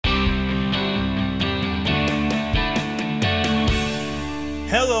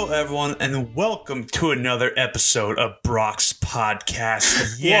Hello, everyone, and welcome to another episode of Brock's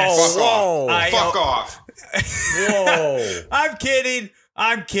podcast. Yes, Fuck off. Whoa. I'm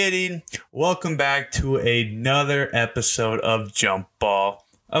kidding. Welcome back to another episode of Jump Ball.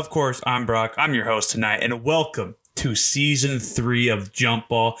 Of course, I'm Brock. I'm your host tonight, and welcome to Season 3 of Jump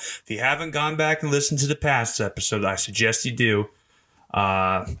Ball. If you haven't gone back and listened to the past episode, I suggest you do.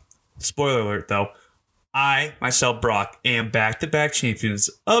 Spoiler alert, though. I, myself, Brock, am back-to-back champions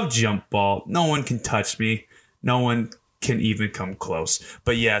of Jump Ball. No one can touch me. No one can even come close.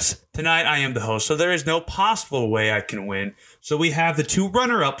 But yes, tonight I am the host, so there is no possible way I can win. So we have the two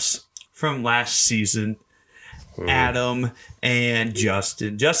runner-ups from last season, Adam and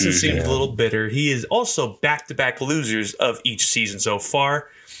Justin. Justin seems a little bitter. He is also back-to-back losers of each season so far.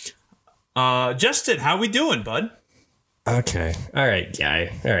 Justin, how we doing, bud? Okay. All right,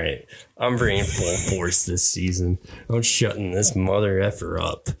 guy. All right. I'm bringing full force this season. I'm shutting this mother effer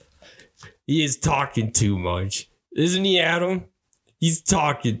up. He is talking too much. Isn't he, Adam? He's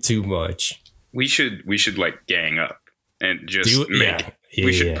talking too much. We should like gang up and just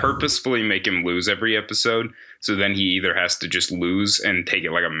we should purposefully make him lose every episode. So then he either has to just lose and take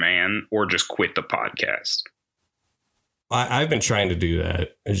it like a man or just quit the podcast. I've been trying to do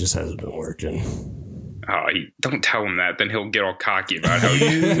that. It just hasn't been working. Oh, don't tell him that. Then he'll get all cocky about how we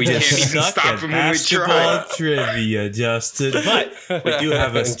can't even stop him when we try. Trivia, Justin. But we do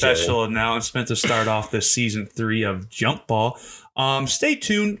have a special announcement to start off this Season 3 of Jump Ball. Stay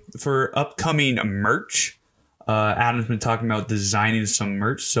tuned for upcoming merch. Adam's been talking about designing some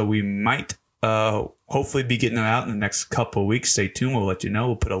merch, so we might hopefully be getting it out in the next couple of weeks. Stay tuned. We'll let you know.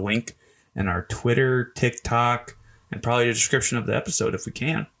 We'll put a link in our Twitter, TikTok, and probably the description of the episode if we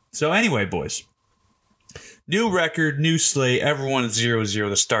can. So anyway, boys. New record, new slate. Everyone is 0-0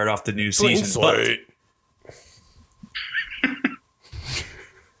 to start off the new season. Slate.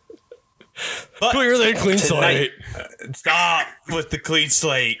 But Clearly clean slate. Stop with the clean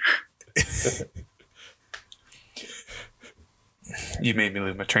slate. You made me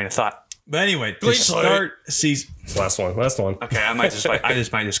lose my train of thought. But anyway, to start season. Last one. Okay, I might just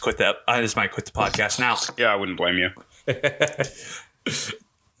quit that. I just might quit the podcast now. Yeah, I wouldn't blame you.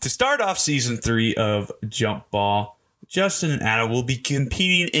 To start off Season 3 of Jump Ball, Justin and Adam will be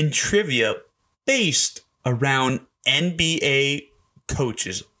competing in trivia based around NBA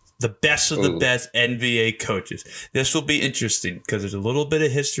coaches. The best of the best NBA coaches. This will be interesting because there's a little bit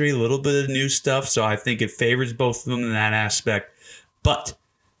of history, a little bit of new stuff, so I think it favors both of them in that aspect. But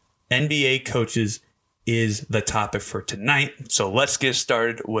NBA coaches is the topic for tonight, so let's get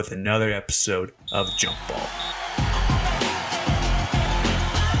started with another episode of Jump Ball.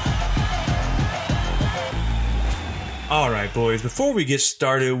 All right, boys, before we get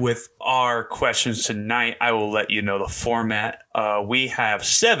started with our questions tonight, I will let you know the format. We have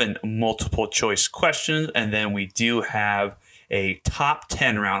 7 multiple choice questions, and then we do have a top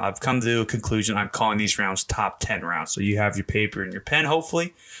 10 round. I've come to a conclusion. I'm calling these rounds top 10 rounds. So you have your paper and your pen,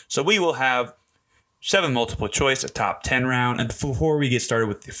 hopefully. So we will have 7 multiple choice, a top 10 round. And before we get started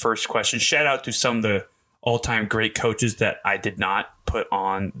with the first question, shout out to some of the all-time great coaches that I did not put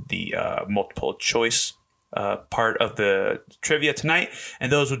on the multiple choice part of the trivia tonight, and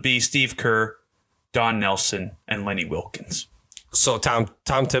those would be Steve Kerr, Don Nelson, and Lenny Wilkins. So Tom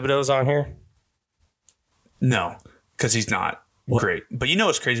Thibodeau's on here? No, because he's not great. But you know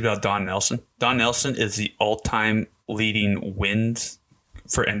what's crazy about Don Nelson? Don Nelson is the all-time leading wins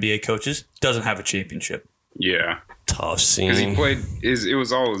for NBA coaches. Doesn't have a championship. Yeah, tough scene. Because he played. It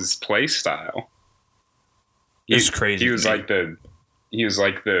was all his play style. It's crazy. He was like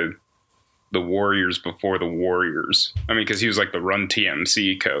the Warriors before the Warriors. I mean, because he was like the Run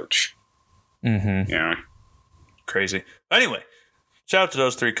TMC coach. Mm-hmm. Yeah. Crazy. Anyway, shout out to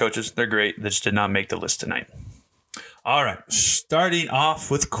those 3 coaches. They're great. They just did not make the list tonight. All right. Starting off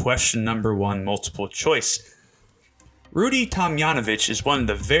with question number 1, multiple choice. Rudy Tomjanovich is one of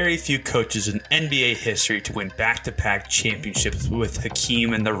the very few coaches in NBA history to win back-to-back championships with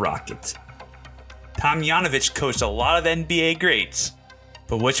Hakeem and the Rockets. Tomjanovich coached a lot of NBA greats.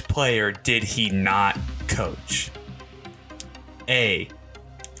 But which player did he not coach? A.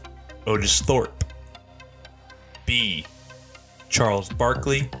 Otis Thorpe. B. Charles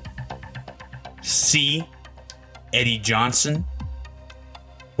Barkley. C. Eddie Johnson.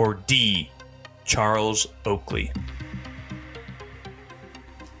 Or D. Charles Oakley.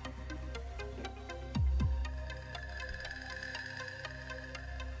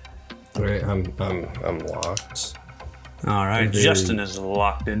 All right, I'm locked. All right, Justin is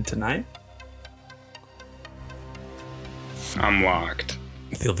locked in tonight. I'm locked.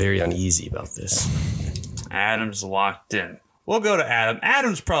 I feel very uneasy about this. Adam's locked in. we'll go to Adam.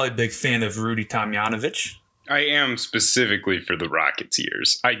 Adam's probably a big fan of Rudy Tomjanovich. I am, specifically for the Rockets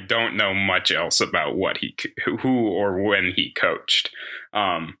years. I don't know much else about who or when he coached.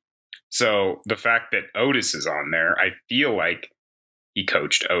 So the fact that Otis is on there, I feel like he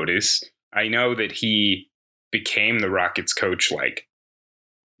coached Otis. I know that he became the Rockets coach like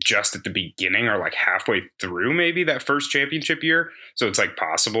just at the beginning or like halfway through maybe that first championship year. So it's like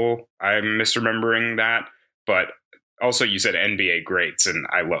possible I'm misremembering that. But also you said NBA greats, and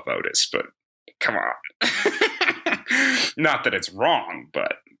I love Otis, but come on. Not that it's wrong,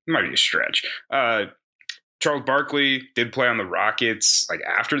 but it might be a stretch. Charles Barkley did play on the Rockets like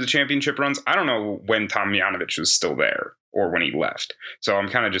after the championship runs. I don't know when Tomjanovich was still there or when he left. So I'm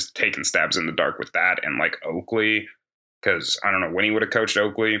kind of just taking stabs in the dark with that and like Oakley, because I don't know when he would have coached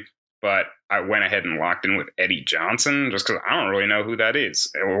Oakley, but I went ahead and locked in with Eddie Johnson just because I don't really know who that is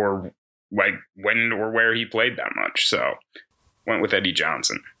or like when or where he played that much. So went with Eddie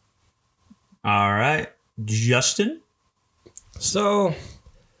Johnson. All right. Justin? So,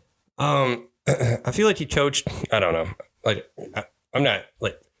 I feel like he coached, I don't know. Like, I'm not,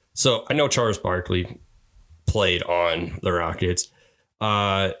 like, so I know Charles Barkley played on the Rockets.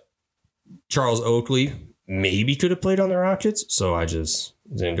 Charles Oakley maybe could have played on the Rockets, so I just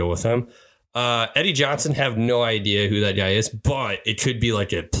didn't go with him. Eddie Johnson, have no idea who that guy is, but it could be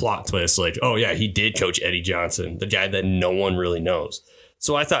like a plot twist. Like, oh, yeah, he did coach Eddie Johnson, the guy that no one really knows.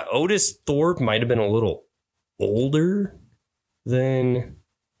 So I thought Otis Thorpe might have been a little older than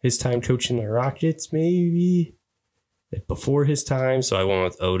his time coaching the Rockets, maybe before his time. So I went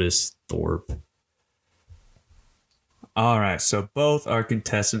with Otis Thorpe. All right. So both our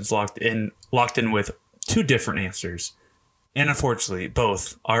contestants locked in with two different answers. And unfortunately,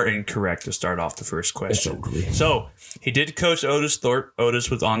 both are incorrect to start off the first question. So he did coach Otis Thorpe. Otis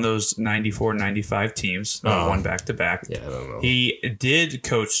was on those 94-95 teams, one back-to-back. Yeah, I don't know. He did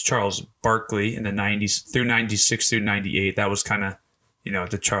coach Charles Barkley in the 90s through 96 through 98. That was kind of,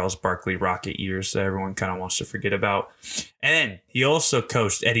 the Charles Barkley Rocket years that everyone kind of wants to forget about. And he also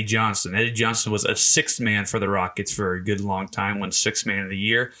coached Eddie Johnson. Eddie Johnson was a sixth man for the Rockets for a good long time, won sixth man of the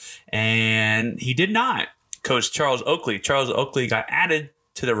year. And he did not coach Charles Oakley. Charles Oakley got added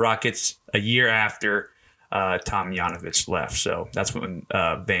to the Rockets a year after Tomjanovich left. So that's when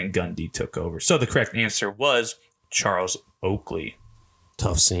Van Gundy took over. So the correct answer was Charles Oakley.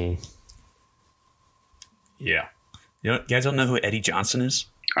 Tough scene. Yeah. You guys don't know who Eddie Johnson is?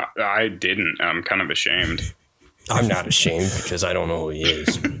 I didn't. I'm kind of ashamed. I'm not ashamed because I don't know who he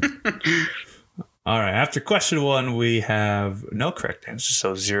is. All right. After question one, we have no correct answer.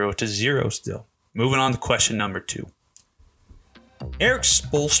 So 0-0 still. Moving on to question number 2. Erik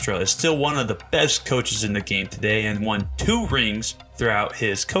Spoelstra is still one of the best coaches in the game today and won 2 rings throughout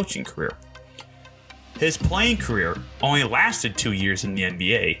his coaching career. His playing career only lasted 2 years in the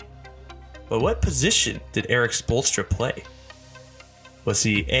NBA. But what position did Erik Spoelstra play? Was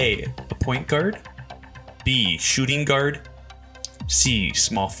he A, a point guard, B, shooting guard, C,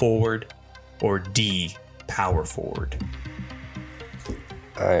 small forward, or D, power forward?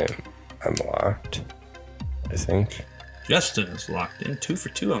 I'm locked, I think. Justin is locked in. 2 for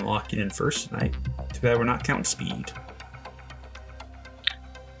 2. I'm locking in first tonight. Too bad we're not counting speed.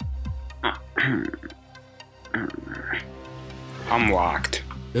 I'm locked.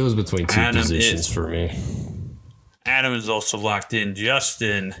 It was between two positions for me. Adam is also locked in.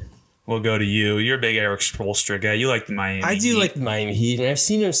 Justin, we'll go to you. You're a big Erik Spoelstra guy. You like the Miami I do Heat. like the Miami Heat, and I've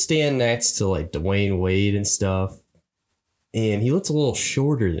seen him stand next to like Dwayne Wade and stuff. And he looks a little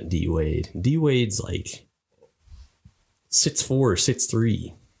shorter than D Wade. D Wade's like 6'4",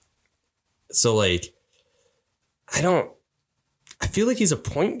 6'3". So like, I feel like he's a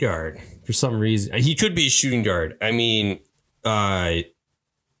point guard for some reason. He could be a shooting guard. I mean, Fred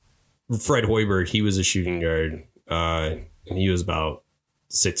Hoiberg, he was a shooting guard. And he was about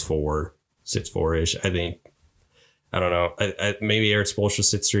 6'4", I think. I don't know. Maybe Erik Spoelstra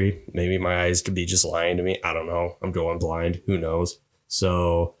 6'3". Maybe my eyes could be just lying to me. I don't know. I'm going blind. Who knows?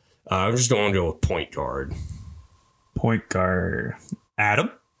 So I'm just going to go with point guard. Point guard.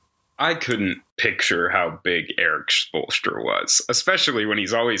 Adam? I couldn't picture how big Erik Spoelstra was, especially when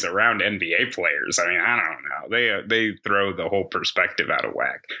he's always around NBA players. I mean, I don't know. They throw the whole perspective out of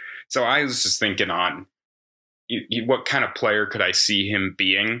whack. So I was just thinking on what kind of player could I see him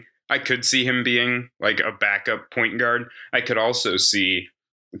being? I could see him being like a backup point guard. I could also see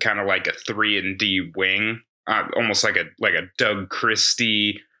kind of like a 3-and-D wing, almost like a Doug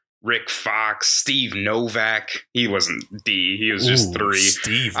Christie, Rick Fox, Steve Novak. He wasn't D. He was just 3.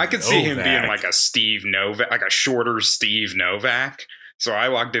 Steve I could Novak. see him being like a Steve Novak, like a shorter Steve Novak. So I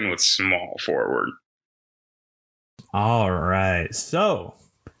locked in with small forward. All right. So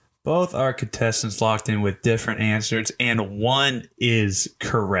both our contestants locked in with different answers, and one is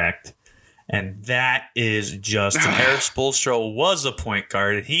correct. And that is Justin. Erik Spoelstra was a point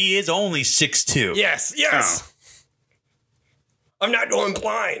guard. He is only 6'2". Yes. Oh. I'm not going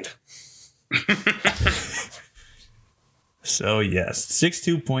blind. So, yes,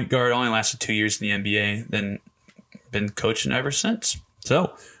 6'2" point guard, only lasted 2 years in the NBA, then been coaching ever since.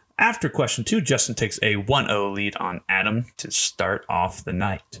 So, after question 2, Justin takes a 1-0 lead on Adam to start off the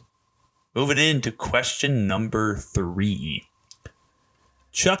night. Moving into question number 3.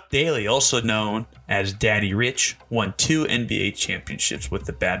 Chuck Daly, also known as Daddy Rich, won 2 NBA championships with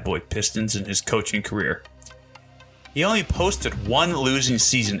the Bad Boy Pistons in his coaching career. He only posted 1 losing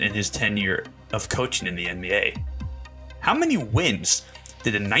season in his tenure of coaching in the NBA. How many wins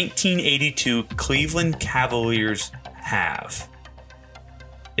did the 1982 Cleveland Cavaliers have?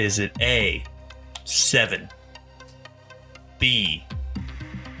 Is it A, 7, B,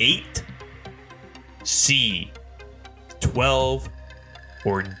 8, C, 12,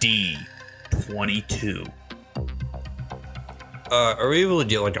 or D, 22? Are we able to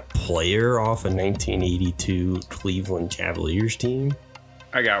get like a player off a 1982 Cleveland Cavaliers team?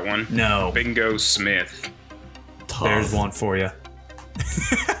 I got one. No. Bingo Smith. Tough. There's one for you.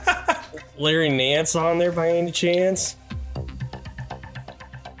 Larry Nance on there by any chance?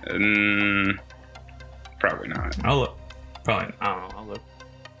 Probably not. I'll look. Probably. I don't know. I'll look.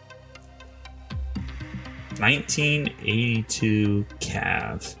 1982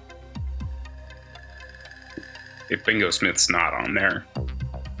 Cavs. If Bingo Smith's not on there,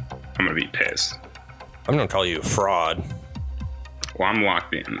 I'm gonna be pissed. I'm gonna call you a fraud. Well, I'm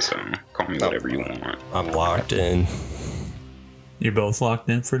locked in, so call me whatever you want. I'm locked in. You're both locked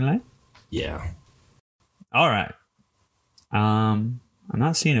in for tonight? Yeah. All right. I'm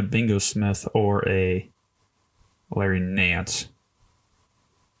not seeing a Bingo Smith or a Larry Nance.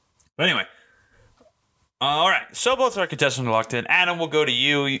 But anyway. All right. So both our contestants are locked in. Adam, we'll go to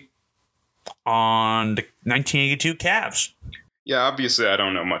you on the 1982 Cavs. Yeah, obviously I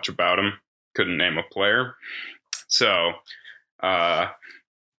don't know much about him. Couldn't name a player. So I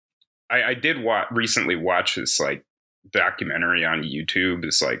did recently watch this like documentary on YouTube,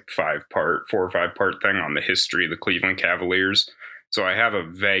 this like 4 or 5 part thing on the history of the Cleveland Cavaliers. So I have a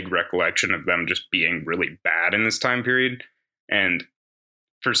vague recollection of them just being really bad in this time period. And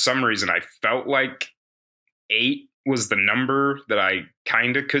for some reason, I felt like 8 was the number that I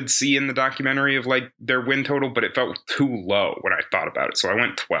kind of could see in the documentary of like their win total, but it felt too low when I thought about it. So I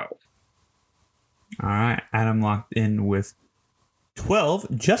went 12. All right. Adam locked in with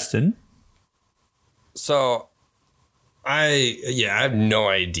 12. Justin? So I have no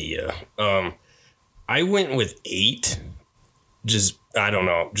idea. I went with 8. Just, I don't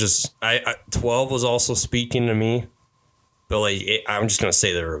know. Just, 12 was also speaking to me. But like, I'm just going to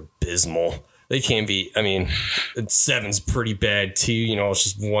say they're abysmal. They can't be. I mean, 7's pretty bad too. You know, it's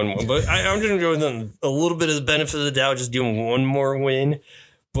just one. But I'm just gonna go with them a little bit of the benefit of the doubt, just doing one more win.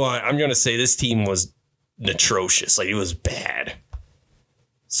 But I'm gonna say this team was atrocious. Like it was bad.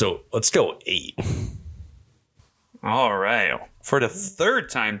 So let's go 8. All right. For the 3rd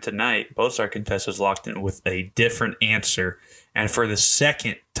time tonight, both our contestants locked in with a different answer, and for the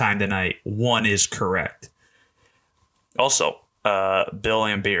 2nd time tonight, one is correct. Also. Bill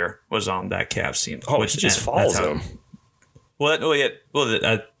Laimbeer was on that Cavs team. Oh, which just follows him.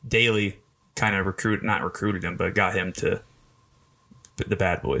 Daly kind of not recruited him, but got him to the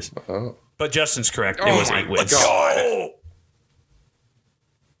Bad Boys. Uh-huh. But Justin's correct. It was 8 wins.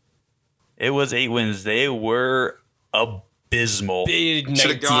 It was 8 wins. They were abysmal. Big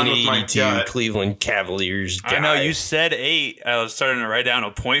 1982 Cleveland Cavaliers guy. I know, you said 8. I was starting to write down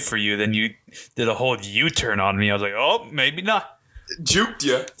a point for you. Then you did a whole U-turn on me. I was like, oh, maybe not. Juked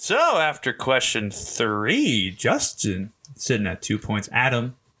you. So after question 3, Justin sitting at 2 points.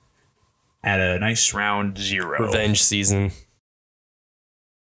 Adam at a nice round 0. Revenge season.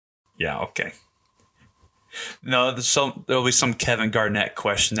 Yeah, okay. No, there'll be some Kevin Garnett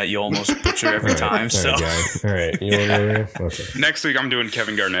question that you almost butcher every time. So, all right. You want to okay. Next week, I'm doing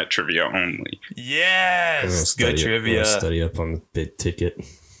Kevin Garnett trivia only. Yes, good trivia. Study up on the big ticket.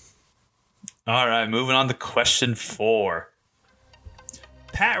 All right, moving on to question 4.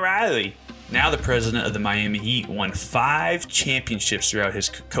 Pat Riley, now the president of the Miami Heat, won 5 championships throughout his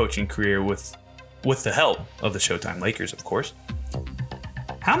coaching career with the help of the Showtime Lakers, of course.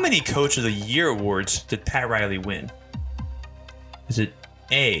 How many Coach of the Year awards did Pat Riley win? Is it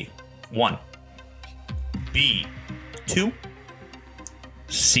A, 1, B, 2,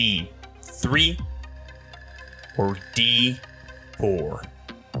 C, 3, or D, 4?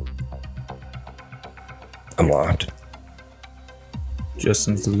 I'm locked.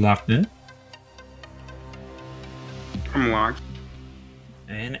 Justin's locked in. I'm locked.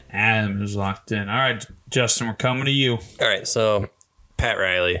 And Adam is locked in. All right, Justin, we're coming to you. All right, so Pat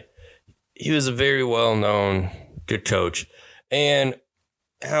Riley. He was a very well-known good coach. And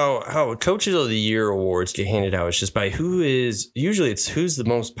how Coaches of the Year awards get handed out is just by who's the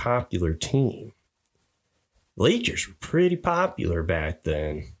most popular team. Lakers were pretty popular back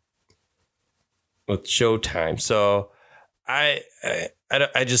then with Showtime. So I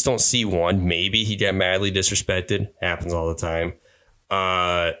just don't see one. Maybe he got madly disrespected. Happens all the time.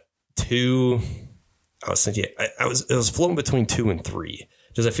 Two, I was thinking it was floating between 2 and 3.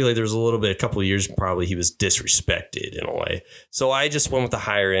 Because I feel like there was a couple of years probably he was disrespected in a way. So I just went with the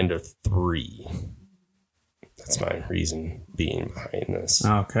higher end of 3. That's my reason being behind this.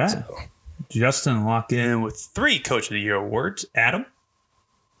 Okay. So. Justin locked in with 3 Coach of the Year awards. Adam?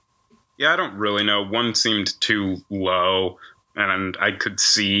 Yeah, I don't really know. One seemed too low, and I could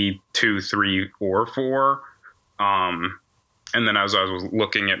see 2, 3, or 4. And then as I was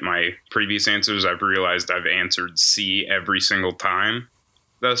looking at my previous answers, I've realized I've answered C every single time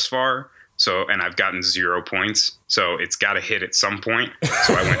thus far. So, and I've gotten 0 points. So it's got to hit at some point.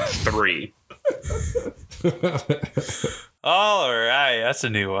 So I went 3. All right. That's a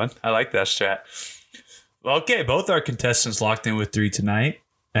new one. I like that strat. Okay. Both our contestants locked in with 3 tonight.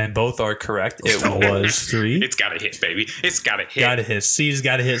 And both are correct. It was 3. It's got to hit, baby. It's got to hit. Got to hit. C's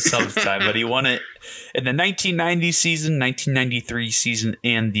got to hit sometime. But he won it in the 1990 season, 1993 season,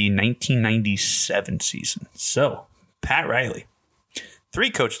 and the 1997 season. So, Pat Riley, 3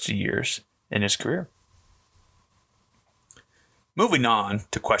 Coach of the Years in his career. Moving on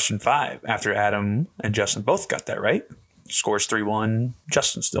to question 5. After Adam and Justin both got that right. Scores 3-1.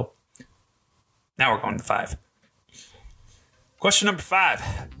 Justin still. Now we're going to 5. Question number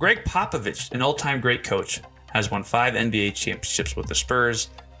 5. Greg Popovich, an all-time great coach, has won 5 NBA championships with the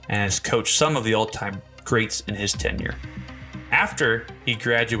Spurs and has coached some of the all-time greats in his tenure. After he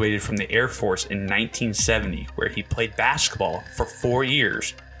graduated from the Air Force in 1970, where he played basketball for 4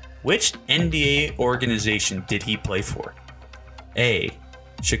 years, which NBA organization did he play for? A.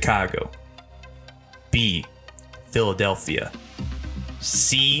 Chicago. B. Philadelphia.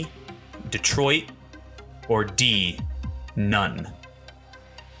 C. Detroit. Or D. None.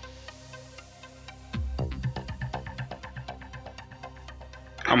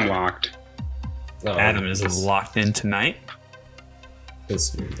 I'm locked. Adam is locked in tonight. I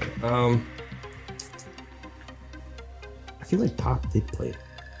feel like Pop did play.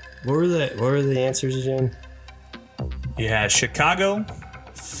 What were the answers again? You had Chicago,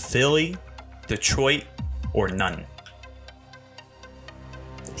 Philly, Detroit, or none.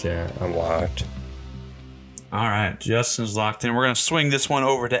 Yeah, I'm locked. All right, Justin's locked in. We're going to swing this one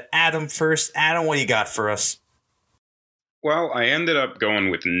over to Adam first. Adam, what do you got for us? Well, I ended up going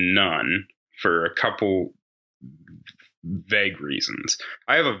with none for a couple vague reasons.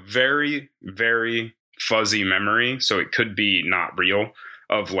 I have a very, very fuzzy memory, so it could be not real,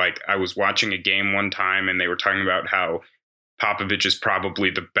 of like I was watching a game one time and they were talking about how Popovich is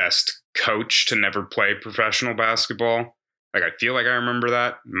probably the best coach to never play professional basketball. Like, I feel like I remember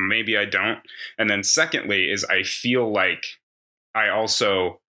that. Maybe I don't. And then secondly is I feel like I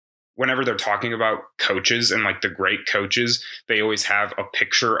also, whenever they're talking about coaches and like the great coaches, they always have a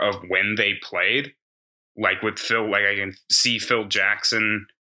picture of when they played. Like with Phil, like I can see Phil Jackson.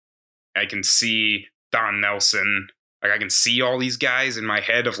 I can see Don Nelson. Like I can see all these guys in my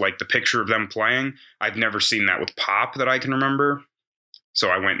head of like the picture of them playing. I've never seen that with Pop that I can remember. So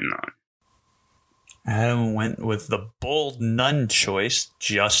I went none. Adam went with the bold none choice.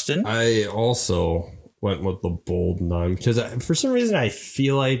 Justin? I also went with the bold none because for some reason I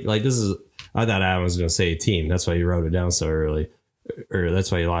feel like this is. I thought Adam was going to say a team. That's why he wrote it down so early, or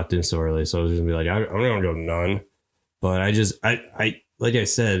that's why he locked in so early. So I was going to be like, I'm going to go none. But I like I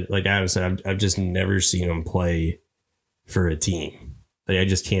said, like Adam said, I've just never seen him play for a team. Like I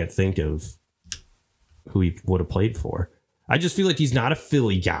just can't think of who he would have played for. I just feel like he's not a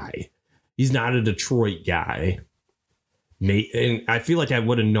Philly guy. He's not a Detroit guy. And I feel like I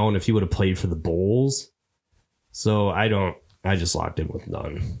would have known if he would have played for the Bulls. So I just locked in with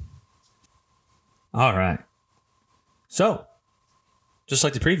none. All right. So, just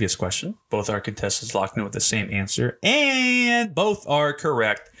like the previous question, both our contestants locked in with the same answer, and both are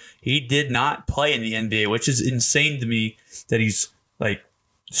correct. He did not play in the NBA, which is insane to me that he's like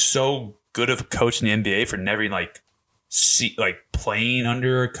so good of a coach in the NBA for never playing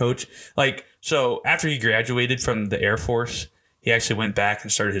under a coach. Like, so after he graduated from the Air Force, he actually went back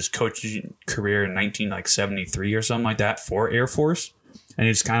and started his coaching career in 1973 or something like that for Air Force, and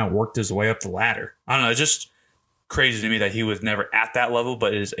he just kind of worked his way up the ladder. I don't know, just crazy to me that he was never at that level,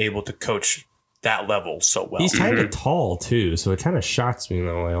 but is able to coach that level so well. He's kind of tall too, so it kind of shocks me in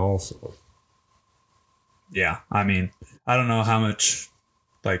that way also. Yeah, I mean, I don't know how much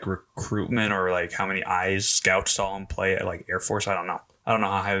like recruitment or like how many eyes scouts saw him play at like Air Force. I don't know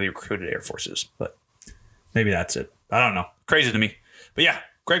how highly recruited Air Force is, but maybe that's it. I don't know. Crazy to me. But yeah,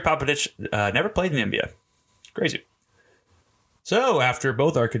 Greg Popovich never played in the NBA. Crazy. So after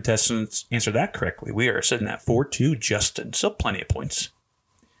both our contestants answered that correctly, we are sitting at 4-2 Justin. Still plenty of points.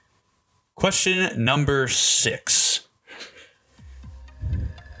 Question number 6.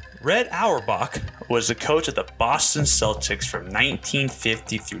 Red Auerbach was the coach of the Boston Celtics from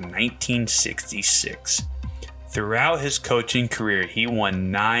 1950 through 1966. Throughout his coaching career, he won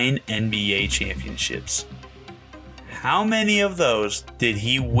 9 NBA championships. How many of those did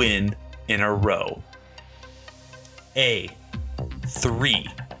he win in a row? A, 3,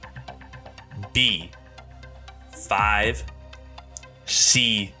 B, 5,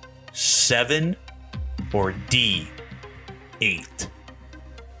 C, 7, or D, 8?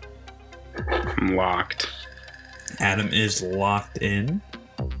 I'm locked. Adam is locked in.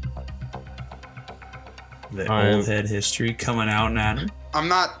 The old head history coming out in Adam. I'm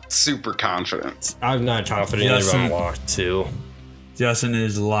not super confident. I'm not confident either, but I'm locked too. Justin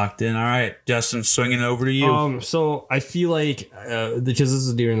is locked in. All right, Justin, swinging over to you. So I feel like because this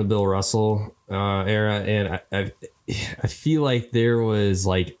is during the Bill Russell era, and I feel like there was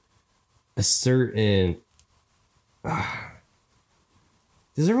like a certain.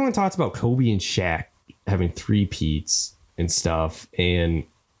 Because everyone talks about Kobe and Shaq having 3-peats and stuff, and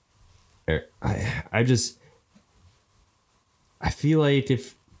I feel like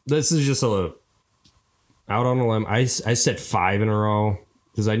if this is just out on a limb, I said 5 in a row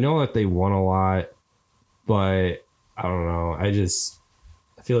because I know that they won a lot, but I don't know. I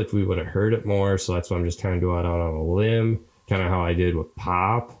feel like we would have heard it more, so that's why I'm just kind of going out on a limb, kind of how I did with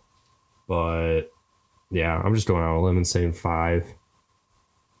Pop. But yeah, I'm just going out on a limb and saying 5.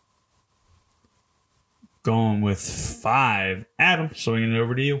 Going with 5. Adam, swinging it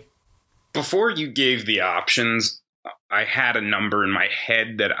over to you. Before you gave the options, I had a number in my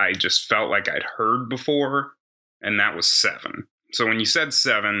head that I just felt like I'd heard before, and that was 7. So when you said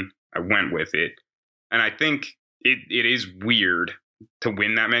 7, I went with it. And I think it is weird to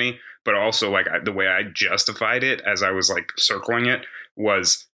win that many, but also like the way I justified it as I was like circling it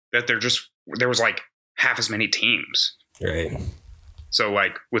was that there was like half as many teams. Right. So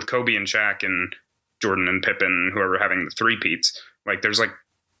like with Kobe and Shaq and Jordan and Pippen, whoever having the 3-peats, like there's like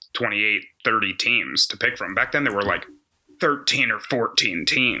 28, 30 teams to pick from. Back then there were like 13 or 14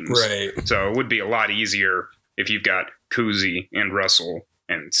 teams. Right. So it would be a lot easier if you've got Cousy and Russell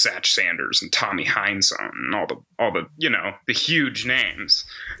and Satch Sanders and Tommy Heinsohn and all the the huge names.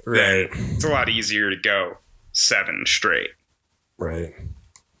 Right. It's a lot easier to go 7 straight. Right.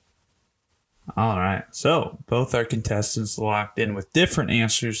 All right. So both our contestants locked in with different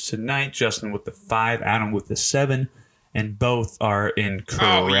answers tonight. Justin with the 5, Adam with the 7, and both are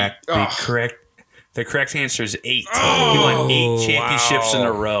incorrect. The correct answer is 8. He won 8 championships in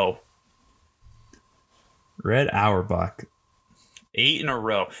a row. Red Auerbach. 8 in a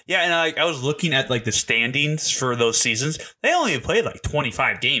row. Yeah, and I was looking at like the standings for those seasons. They only played like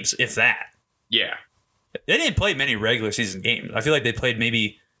 25 games, if that. Yeah. They didn't play many regular season games. I feel like they played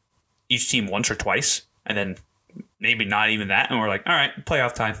maybe each team once or twice, and then maybe not even that. And we're like, all right,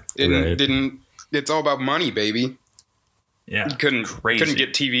 playoff time. It's all about money, baby. Yeah. You couldn't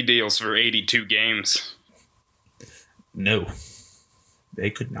get TV deals for 82 games. No, they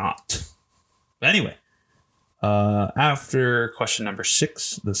could not. But anyway, after question number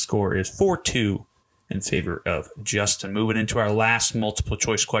 6, the score is 4-2 in favor of Justin. Moving into our last multiple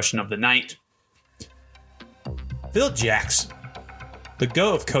choice question of the night. Phil Jackson, the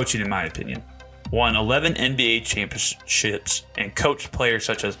GOAT of coaching in my opinion, won 11 NBA championships and coached players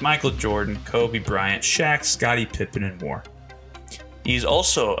such as Michael Jordan, Kobe Bryant, Shaq, Scottie Pippen, and more. He's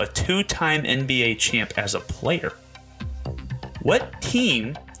also a 2-time NBA champ as a player. What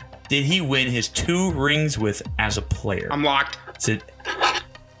team did he win his 2 rings with as a player? I'm locked.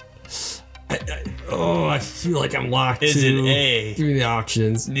 I feel like I'm locked. Is it A, through the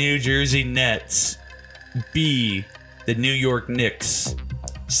options, New Jersey Nets, B, the New York Knicks,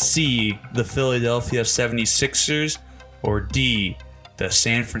 C, the Philadelphia 76ers, or D, the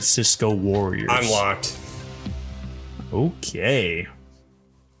San Francisco Warriors? I'm locked. Okay.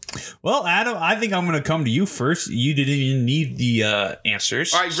 Well, Adam, I think I'm going to come to you first. You didn't even need the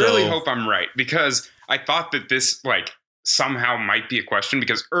answers. I really hope I'm right, because I thought that this somehow might be a question,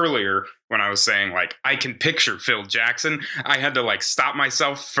 because earlier when I was saying I can picture Phil Jackson, I had to stop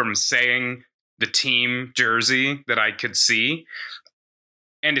myself from saying the team jersey that I could see.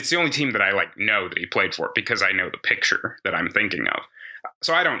 And it's the only team that I know that he played for because I know the picture that I'm thinking of.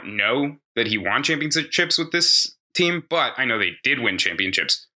 So I don't know that he won championships with this team, but I know they did win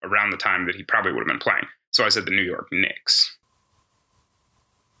championships around the time that he probably would have been playing. So I said the New York Knicks.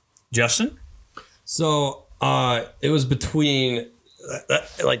 Justin? So it was between,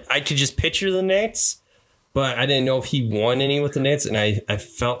 I could just picture the Knicks, but I didn't know if he won any with the Knicks. And I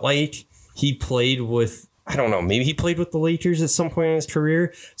felt like he played with, I don't know, maybe he played with the Lakers at some point in his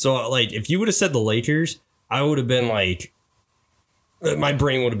career. So, if you would have said the Lakers, I would have been my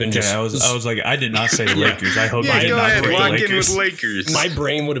brain would have been just. I was like, I did not say the Lakers. I hope I did go not ahead, say lock the in Lakers. with Lakers. My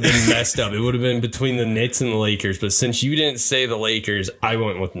brain would have been messed up. It would have been between the Knicks and the Lakers. But since you didn't say the Lakers, I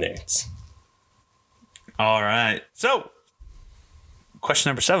went with Knicks. All right. So,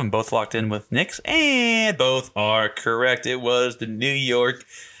 question number 7, both locked in with Knicks, and both are correct. It was the New York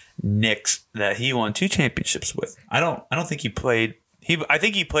Knicks that he won 2 championships with. I don't think he played. I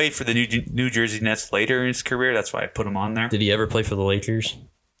think he played for the New Jersey Nets later in his career. That's why I put him on there. Did he ever play for the Lakers?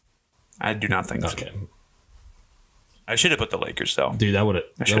 I do not think so. Okay. I should have put the Lakers though. Dude, that would have.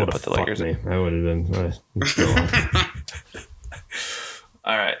 I should have put the Lakers. Me. I would have been.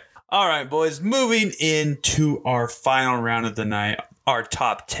 All right, boys. Moving into our final round of the night, our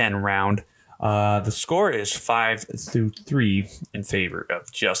top 10 round. The score is 5-3 in favor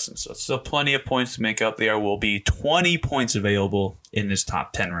of Justin. So still plenty of points to make up. There will be 20 points available in this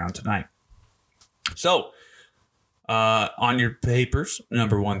top 10 round tonight. So, on your papers,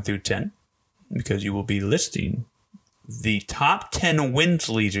 number 1 through 10, because you will be listing the top 10 wins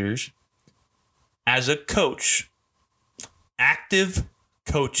leaders as a coach, active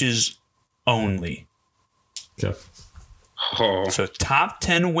coaches only. Okay. Oh. So top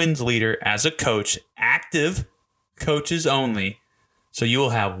 10 wins leader as a coach, active coaches only. So you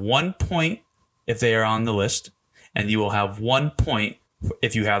will have 1 point if they are on the list, and you will have 1 point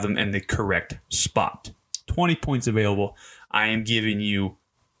if you have them in the correct spot. 20 points available. I am giving you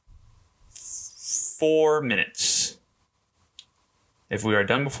 4 minutes. If we are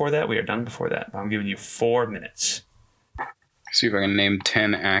done before that, we are done before that. I'm giving you 4 minutes. See if I can name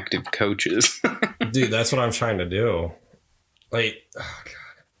 10 active coaches. Dude, that's what I'm trying to do. Oh, God.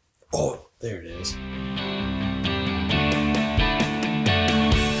 Oh, there it is.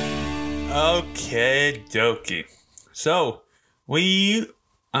 Okay, dokie. So, we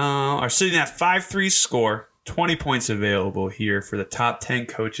are sitting at 5-3 score. 20 points available here for the top 10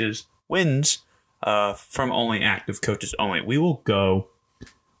 coaches wins from only active coaches only. We'll go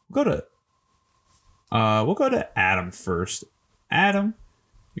to Adam first. Adam,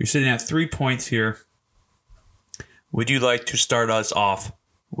 you're sitting at 3 points here. Would you like to start us off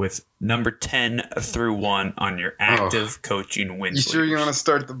with number 10 through 1 on your active coaching wins? You sure you want to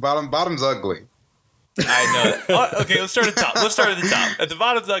start at the bottom? Bottom's ugly. I know that. Okay, let's start at the top. Let's start at the top. At the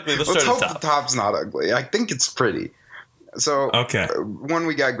bottom's ugly. Let's start at the top. The top's not ugly. I think it's pretty. So, okay. 1,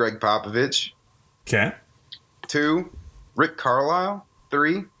 we got Greg Popovich. Okay. 2, Rick Carlisle.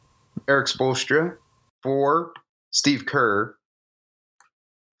 3, Eric Spoelstra. 4, Steve Kerr.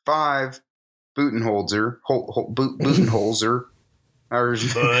 5, Budenholzer. Budenholzer.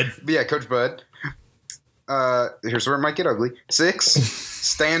 Bud. Yeah, Coach Bud. Here's where it might get ugly. 6,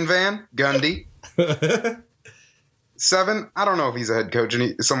 Stan Van Gundy. 7, I don't know if he's a head coach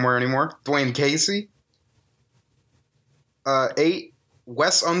somewhere anymore. Dwayne Casey. 8,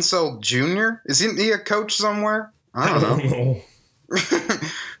 Wes Unseld Jr. Isn't he a coach somewhere? I don't know.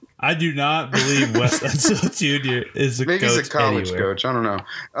 I do not believe Wes Unseld Jr. is a Maybe coach. Maybe he's a college anywhere. coach. I don't know.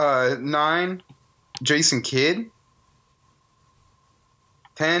 9, Jason Kidd.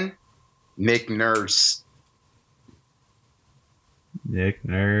 10, Nick Nurse. Nick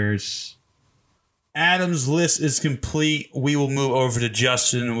Nurse. Adam's list is complete. We will move over to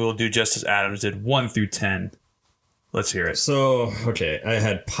Justin. We'll do just as Adams did, 1 through 10. Let's hear it. So, okay, I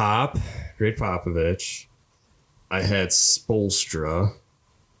had Greg Popovich. I had Spoelstra.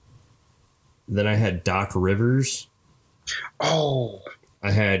 Then I had Doc Rivers. Oh.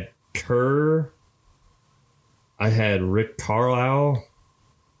 I had Kerr. I had Rick Carlisle.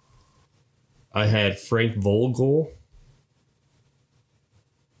 I had Frank Vogel.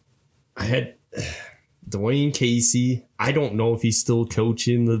 I had Dwayne Casey. I don't know if he's still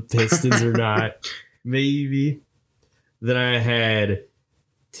coaching the Pistons or not. Maybe. Then I had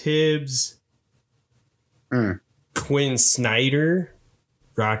Tibbs. Quinn Snyder.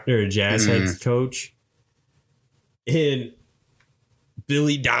 Rockner, a Jazz head coach. And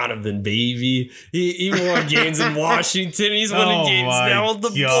Billy Donovan, baby. He won games in Washington. He's winning games now with the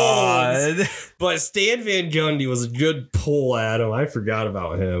Bulls. But Stan Van Gundy was a good pull at him. I forgot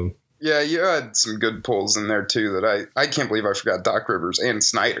about him. Yeah, you had some good pulls in there too. That I can't believe I forgot Doc Rivers and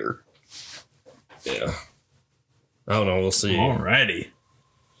Snyder. Yeah. I don't know. We'll see. Alrighty.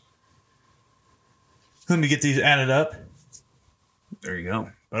 Let me get these added up. There you go.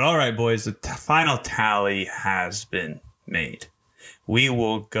 But all right, boys, the final tally has been made. We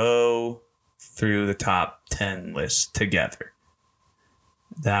will go through the top 10 list together.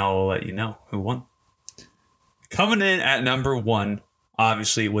 That will let you know who won. Coming in at number 1,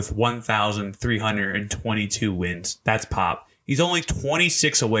 obviously, with 1,322 wins. That's Pop. He's only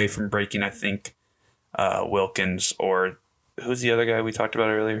 26 away from breaking, I think, Wilkins or who's the other guy we talked about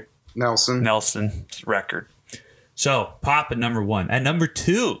earlier? Nelson's record. So, Pop at number 1. At number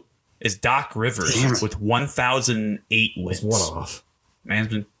 2 is Doc Rivers with 1,008 wins. One off. Man's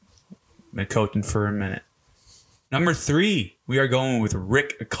been coaching for a minute. Number 3, we are going with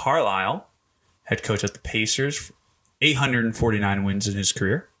Rick Carlisle, head coach at the Pacers, 849 wins in his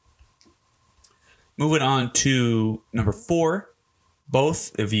career. Moving on to number 4,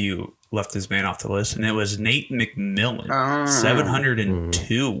 both of you left this man off the list, and it was Nate McMillan,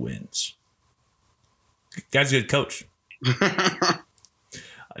 702 wins. Guy's a good coach.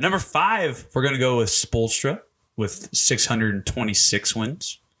 Number 5, we're going to go with Spoelstra with 626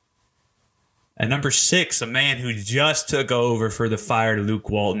 wins. At number 6, a man who just took over for the fired Luke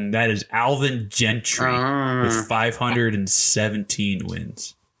Walton. That is Alvin Gentry with 517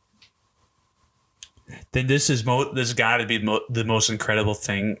 wins. Then this got to be the most incredible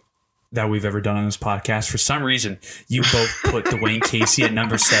thing that we've ever done on this podcast. For some reason, you both put Dwayne Casey at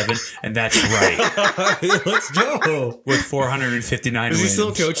number 7, and that's right. Let's go. With 459 wins. Is he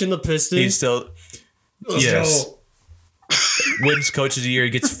still coaching the Pistons? He's still... Yes. Go. Wins coach of the year. He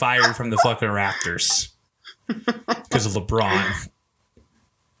gets fired from the fucking Raptors because of LeBron.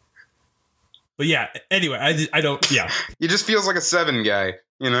 But yeah, anyway, I don't... Yeah. He just feels like a 7 guy,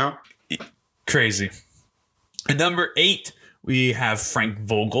 you know? Crazy. At number 8... we have Frank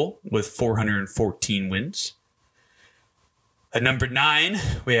Vogel with 414 wins. At number 9,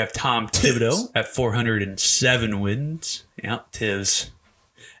 we have Tom Thibodeau at 407 wins. Yep, Tivs.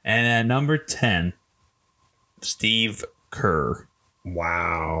 And at number 10, Steve Kerr.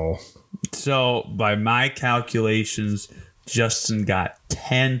 Wow. So, by my calculations, Justin got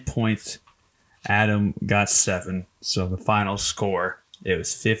 10 points. Adam got 7. So, the final score, it was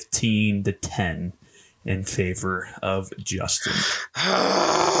 15-10. In favor of Justin.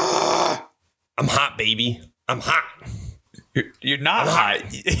 I'm hot, baby. I'm hot. You're not hot.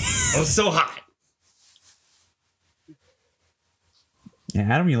 I'm so hot. Yeah,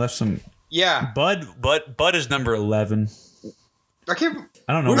 Adam, you left some. Yeah. Bud is number 11. I don't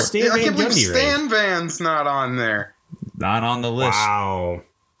know. I can't believe Stan Van's not on there. Not on the list. Wow.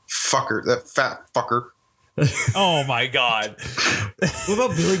 Fucker. That fat fucker. Oh my God! What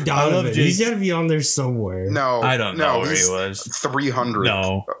about Billy Donovan? He's got to be on there somewhere. No, I don't know where he was. 300.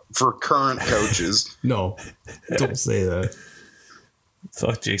 No, for current coaches. No, don't say that.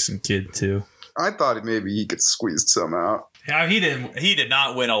 Fuck Jason Kidd too. I thought maybe he could squeeze some out. Yeah, he did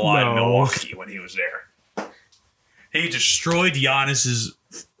not win a lot in Milwaukee when he was there. He destroyed Giannis's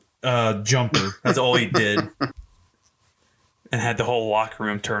jumper. That's all he did, and had the whole locker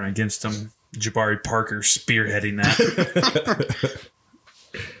room turn against him. Jabari Parker spearheading that.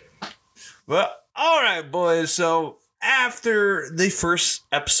 Well, all right, boys. So after the first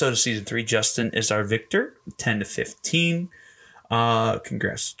episode of season 3, Justin is our victor, 10-15.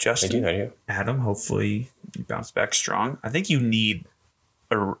 Congrats, Justin. Thank you. Adam, hopefully you bounce back strong. I think you need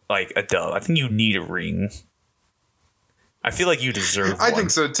a dub. I think you need a ring. I feel like you deserve one. I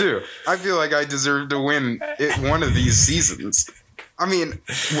think so too. I feel like I deserve to win one of these seasons. I mean,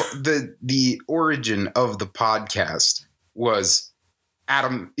 the origin of the podcast was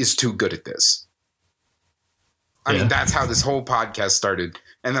Adam is too good at this. I mean, that's how this whole podcast started.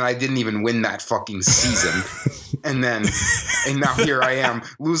 And then I didn't even win that fucking season. and now here I am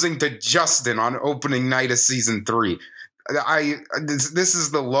losing to Justin on opening night of season 3. This is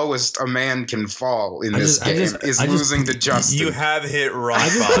the lowest a man can fall in this game. Losing to Justin. You have hit rock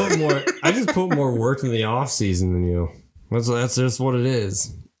bottom. I just put more work in the off season than you. That's just what it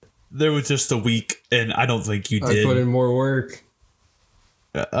is. There was just a week, and I don't think you did. I put in more work.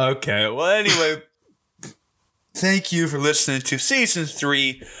 Okay. Well, anyway, thank you for listening to season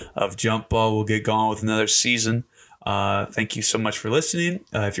 3 of Jump Ball. We'll get going with another season. Thank you so much for listening.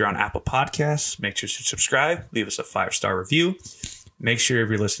 If you're on Apple Podcasts, make sure to subscribe. Leave us a 5-star review. Make sure if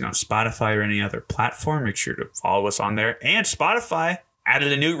you're listening on Spotify or any other platform, make sure to follow us on there. And Spotify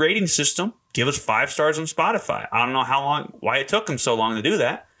added a new rating system. Give us 5 stars on Spotify. I don't know why it took them so long to do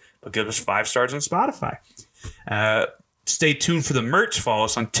that, but give us 5 stars on Spotify. Stay tuned for the merch. Follow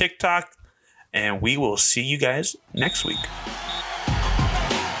us on TikTok. And we will see you guys next week.